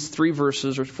these 3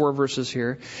 verses or 4 verses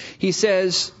here. He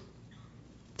says,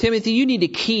 Timothy, you need to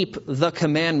keep the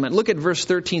commandment. Look at verse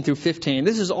 13 through 15.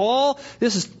 This is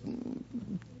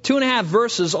 2.5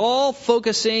 verses, all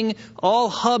focusing, all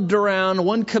hubbed around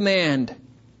one command.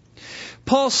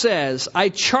 Paul says, I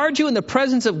charge you in the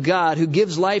presence of God who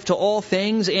gives life to all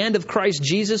things and of Christ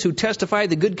Jesus who testified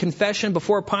the good confession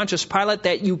before Pontius Pilate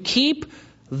that you keep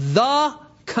the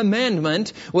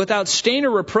commandment without stain or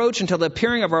reproach until the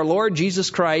appearing of our Lord Jesus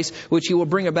Christ, which he will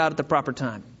bring about at the proper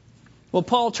time. Well,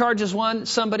 Paul charges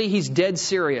somebody, he's dead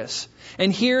serious.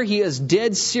 And here he is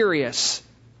dead serious.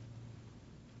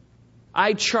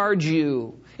 I charge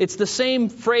you. It's the same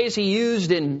phrase he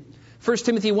used in 1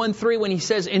 Timothy 1:3 when he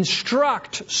says,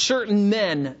 instruct certain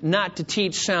men not to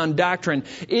teach sound doctrine.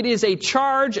 It is a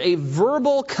charge, a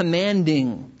verbal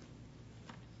commanding.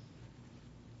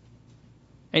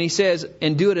 And he says,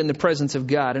 and do it in the presence of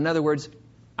God. In other words,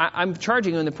 I'm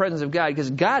charging you in the presence of God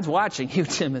because God's watching you,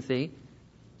 Timothy.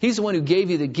 He's the one who gave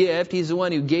you the gift. He's the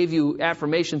one who gave you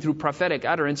affirmation through prophetic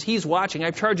utterance. He's watching. I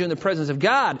charge you in the presence of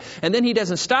God. And then he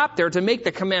doesn't stop there to make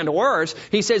the command worse.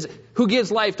 He says, who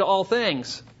gives life to all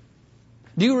things.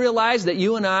 Do you realize that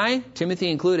you and I,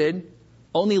 Timothy included,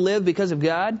 only live because of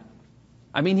God?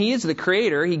 I mean, He is the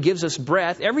Creator. He gives us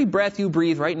breath. Every breath you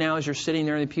breathe right now as you're sitting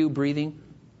there in the pew breathing,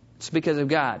 it's because of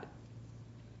God.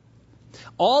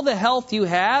 All the health you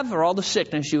have or all the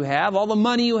sickness you have, all the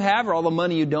money you have or all the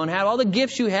money you don't have, all the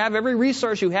gifts you have, every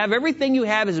resource you have, everything you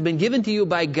have has been given to you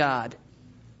by God.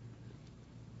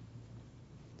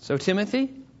 So,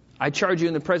 Timothy, I charge you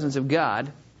in the presence of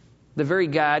God, the very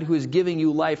God who is giving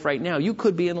you life right now. You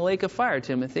could be in the lake of fire,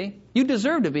 Timothy. You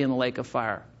deserve to be in the lake of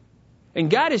fire. And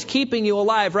God is keeping you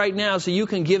alive right now so you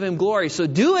can give Him glory. So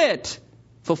do it.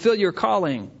 Fulfill your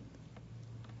calling.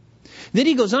 Then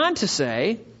he goes on to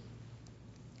say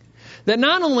that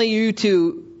not only are you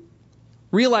to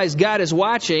realize God is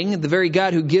watching, the very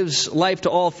God who gives life to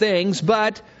all things,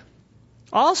 but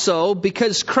also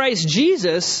because Christ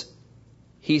Jesus,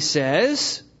 he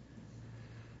says,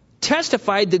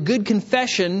 testified the good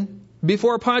confession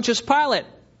before Pontius Pilate.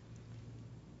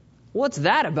 What's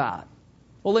that about?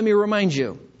 Well, let me remind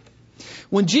you.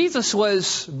 When Jesus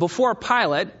was before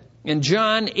Pilate, in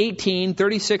John 18,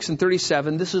 36 and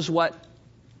 37, this is what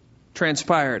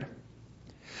transpired.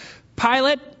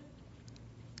 Pilate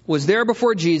was there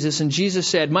before Jesus, and Jesus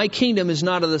said, my kingdom is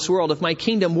not of this world. If my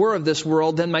kingdom were of this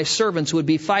world, then my servants would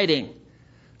be fighting,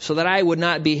 so that I would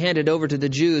not be handed over to the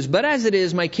Jews. But as it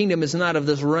is, my kingdom is not of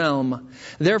this realm.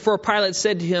 Therefore Pilate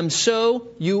said to him, so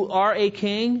you are a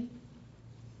king?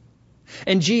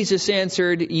 And Jesus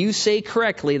answered, you say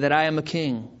correctly that I am a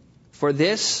king. For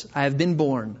this I have been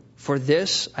born. For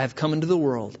this I have come into the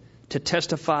world, to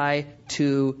testify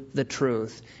to the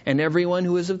truth. And everyone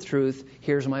who is of truth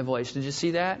hears my voice. Did you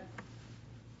see that?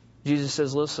 Jesus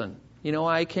says, listen, you know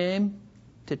why I came?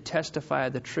 To testify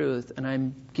the truth, and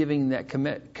I'm giving that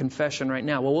confession right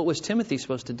now. Well, what was Timothy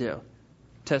supposed to do?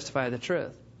 Testify the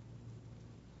truth.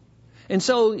 And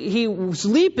so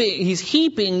he's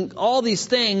heaping all these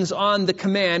things on the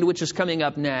command, which is coming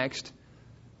up next.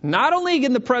 Not only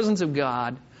in the presence of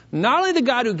God, not only the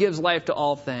God who gives life to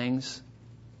all things,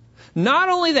 Not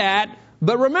only that,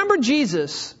 but remember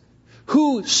Jesus,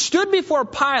 who stood before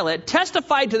Pilate,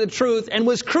 testified to the truth, and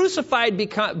was crucified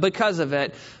because of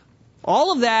it.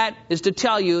 All of that is to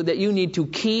tell you that you need to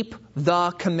keep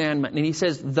the commandment. And he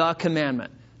says, the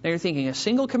commandment. Now you're thinking, a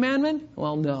single commandment?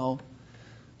 Well, no.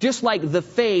 Just like the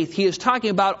faith, he is talking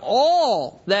about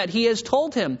all that he has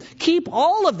told him. Keep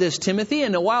all of this, Timothy.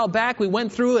 And a while back we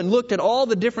went through and looked at all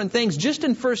the different things just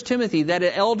in 1 Timothy that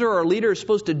an elder or leader is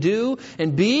supposed to do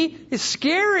and be. Is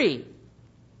scary.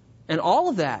 And all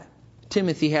of that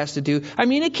Timothy has to do. I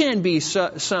mean, it can be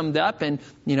summed up in,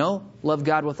 love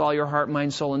God with all your heart,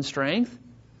 mind, soul, and strength.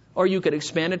 Or you could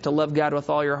expand it to love God with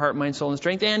all your heart, mind, soul, and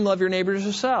strength, and love your neighbor as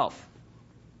yourself.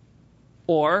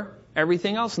 Or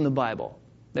everything else in the Bible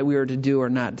that we are to do or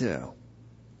not do.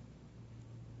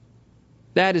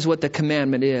 That is what the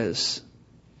commandment is.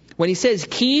 When he says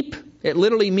keep, it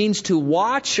literally means to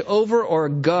watch over or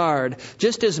guard.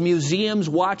 Just as museums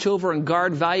watch over and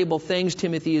guard valuable things,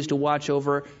 Timothy is to watch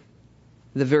over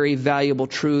the very valuable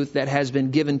truth that has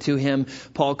been given to him.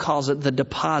 Paul calls it the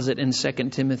deposit in 2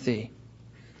 Timothy.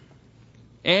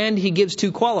 And he gives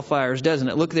two qualifiers, doesn't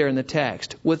it? Look there in the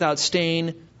text. Without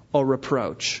stain or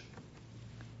reproach.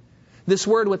 This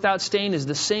word without stain is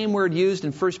the same word used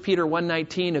in 1 Peter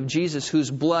 1:19 of Jesus,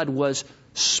 whose blood was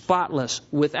spotless,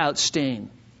 without stain.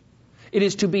 It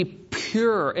is to be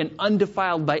pure and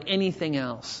undefiled by anything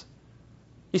else.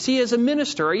 You see, as a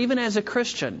minister, or even as a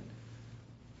Christian,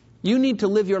 you need to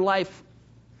live your life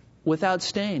without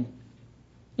stain.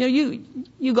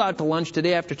 You go out to lunch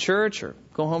today after church or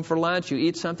go home for lunch, you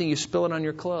eat something, you spill it on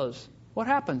your clothes. What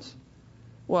happens?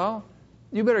 Well,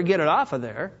 you better get it off of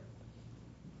there.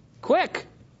 Quick.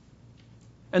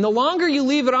 And the longer you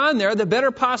leave it on there, the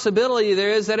better possibility there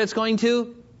is that it's going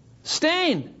to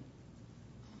stain.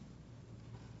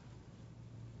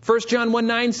 1 John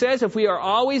 1:9 says, if we are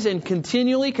always and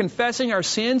continually confessing our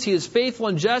sins, He is faithful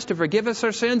and just to forgive us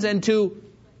our sins and to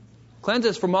cleanse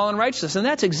us from all unrighteousness. And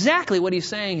that's exactly what he's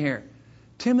saying here.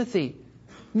 Timothy,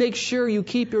 make sure you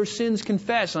keep your sins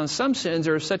confessed. On some sins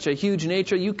are of such a huge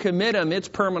nature, you commit them, it's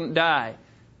permanent die.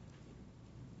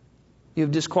 You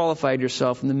have disqualified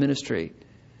yourself from the ministry.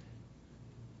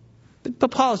 But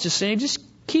Paul is just saying, just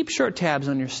keep short tabs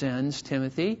on your sins,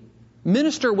 Timothy.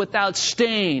 Minister without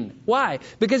stain. Why?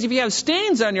 Because if you have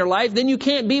stains on your life, then you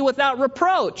can't be without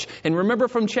reproach. And remember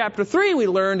from chapter 3 we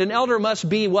learned an elder must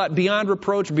be what? Beyond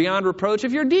reproach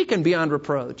if you're a deacon, beyond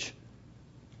reproach.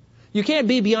 You can't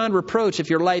be beyond reproach if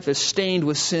your life is stained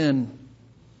with sin.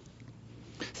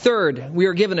 Third, we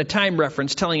are given a time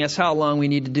reference telling us how long we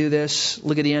need to do this.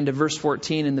 Look at the end of verse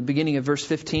 14 and the beginning of verse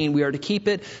 15. We are to keep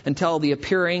it until the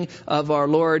appearing of our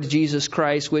Lord Jesus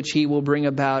Christ, which He will bring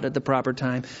about at the proper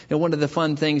time. And one of the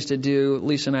fun things to do,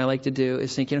 Lisa and I like to do,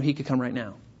 is think, He could come right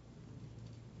now.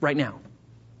 Right now.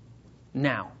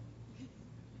 Now.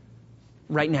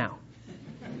 Right now.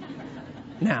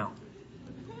 Now.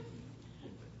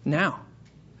 Now.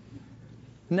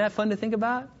 Isn't that fun to think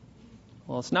about?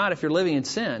 Well, it's not if you're living in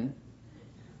sin.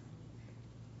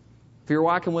 If you're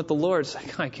walking with the Lord, it's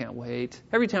like, I can't wait.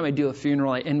 Every time I do a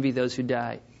funeral, I envy those who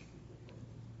die.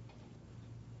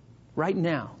 Right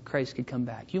now, Christ could come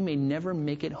back. You may never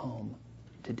make it home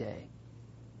today.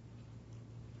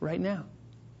 Right now.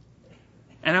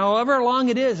 And however long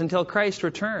it is until Christ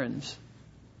returns,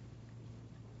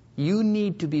 you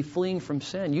need to be fleeing from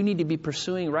sin. You need to be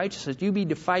pursuing righteousness. You need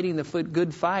to be fighting the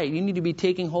good fight. You need to be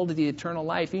taking hold of the eternal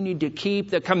life. You need to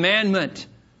keep the commandment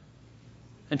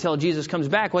until Jesus comes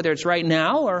back, whether it's right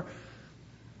now or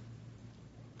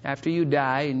after you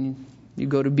die and you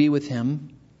go to be with Him.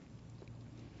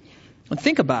 And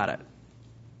think about it.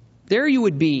 There you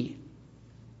would be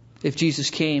if Jesus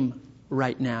came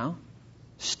right now,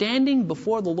 standing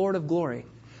before the Lord of glory.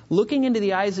 Looking into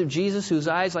the eyes of Jesus, whose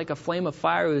eyes like a flame of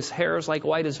fire, whose hair is like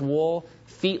white as wool,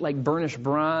 feet like burnished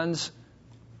bronze,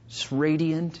 just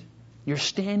radiant. You're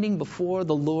standing before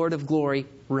the Lord of glory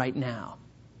right now.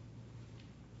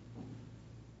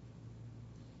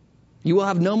 You will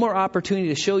have no more opportunity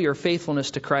to show your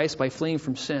faithfulness to Christ by fleeing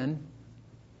from sin,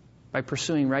 by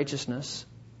pursuing righteousness,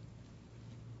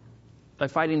 by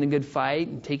fighting the good fight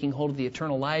and taking hold of the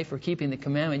eternal life or keeping the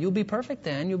commandment. You'll be perfect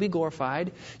then. You'll be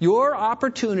glorified. Your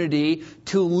opportunity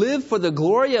to live for the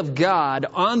glory of God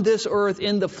on this earth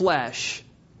in the flesh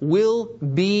will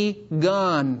be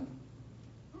gone.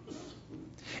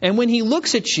 And when He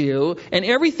looks at you and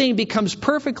everything becomes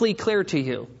perfectly clear to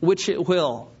you, which it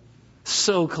will,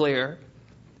 so clear,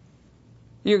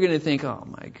 you're going to think, oh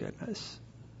my goodness,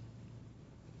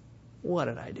 what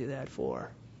did I do that for?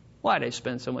 Why did I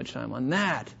spend so much time on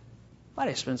that? Why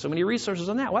did I spend so many resources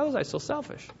on that? Why was I so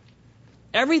selfish?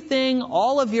 Everything,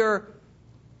 all of your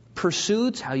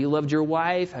pursuits, how you loved your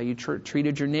wife, how you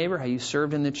treated your neighbor, how you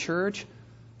served in the church,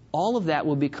 all of that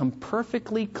will become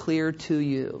perfectly clear to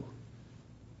you.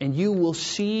 And you will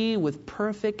see with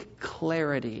perfect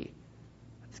clarity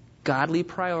godly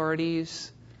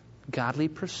priorities, godly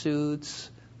pursuits,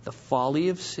 the folly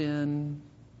of sin.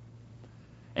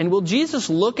 And will Jesus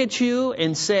look at you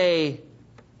and say,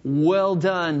 "Well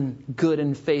done, good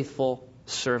and faithful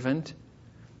servant.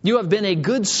 You have been a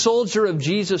good soldier of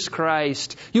Jesus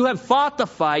Christ. You have fought the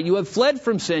fight. You have fled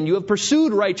from sin. You have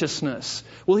pursued righteousness."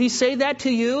 Will He say that to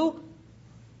you?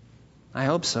 I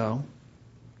hope so.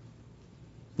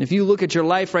 If you look at your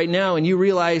life right now and you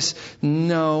realize,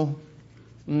 no,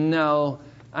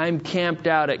 I'm camped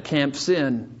out at Camp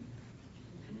Sin,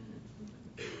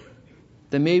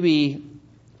 then maybe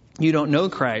you don't know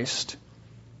Christ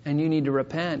and you need to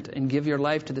repent and give your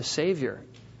life to the Savior.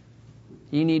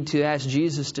 You need to ask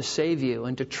Jesus to save you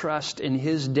and to trust in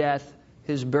His death,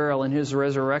 His burial, and His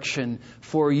resurrection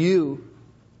for you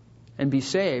and be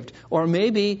saved. Or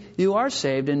maybe you are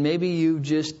saved and maybe you've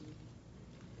just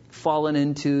fallen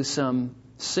into some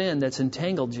sin that's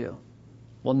entangled you.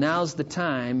 Well, now's the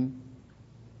time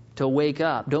to wake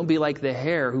up. Don't be like the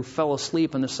hare who fell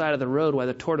asleep on the side of the road while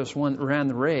the tortoise ran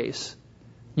the race.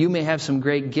 You may have some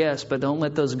great gifts, but don't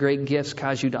let those great gifts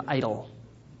cause you to idle.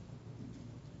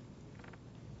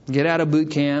 Get out of boot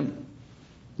camp.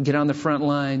 Get on the front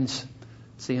lines.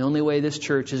 It's the only way this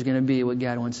church is going to be what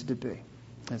God wants it to be.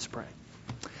 Let's pray.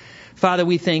 Father,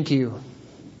 we thank you.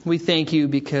 We thank you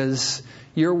because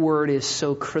your word is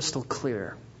so crystal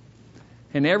clear.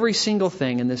 And every single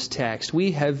thing in this text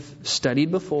we have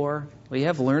studied before, we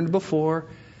have learned before.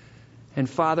 And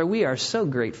Father, we are so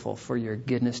grateful for your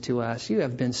goodness to us. You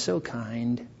have been so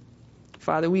kind.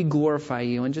 Father, we glorify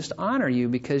you and just honor you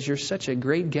because you're such a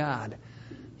great God.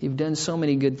 You've done so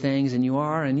many good things, and you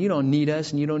don't need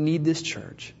us, and you don't need this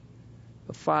church.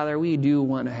 But Father, we do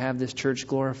want to have this church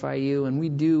glorify you, and we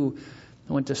do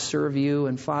want to serve you.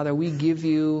 And Father, we give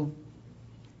you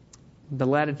the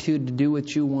latitude to do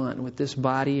what you want with this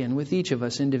body and with each of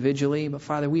us individually. But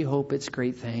Father, we hope it's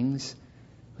great things.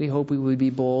 We hope we would be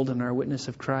bold in our witness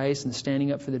of Christ and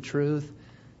standing up for the truth.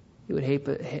 You would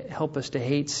help us to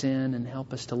hate sin and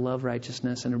help us to love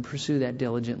righteousness and to pursue that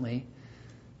diligently.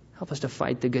 Help us to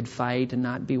fight the good fight and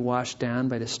not be washed down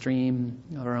by the stream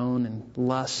of our own and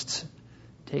lusts,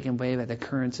 taken away by the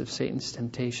currents of Satan's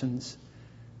temptations.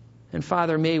 And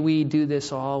Father, may we do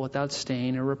this all without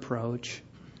stain or reproach,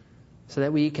 so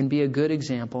that we can be a good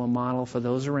example, a model for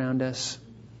those around us.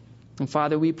 And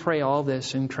Father, we pray all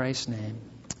this in Christ's name.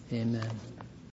 Amen.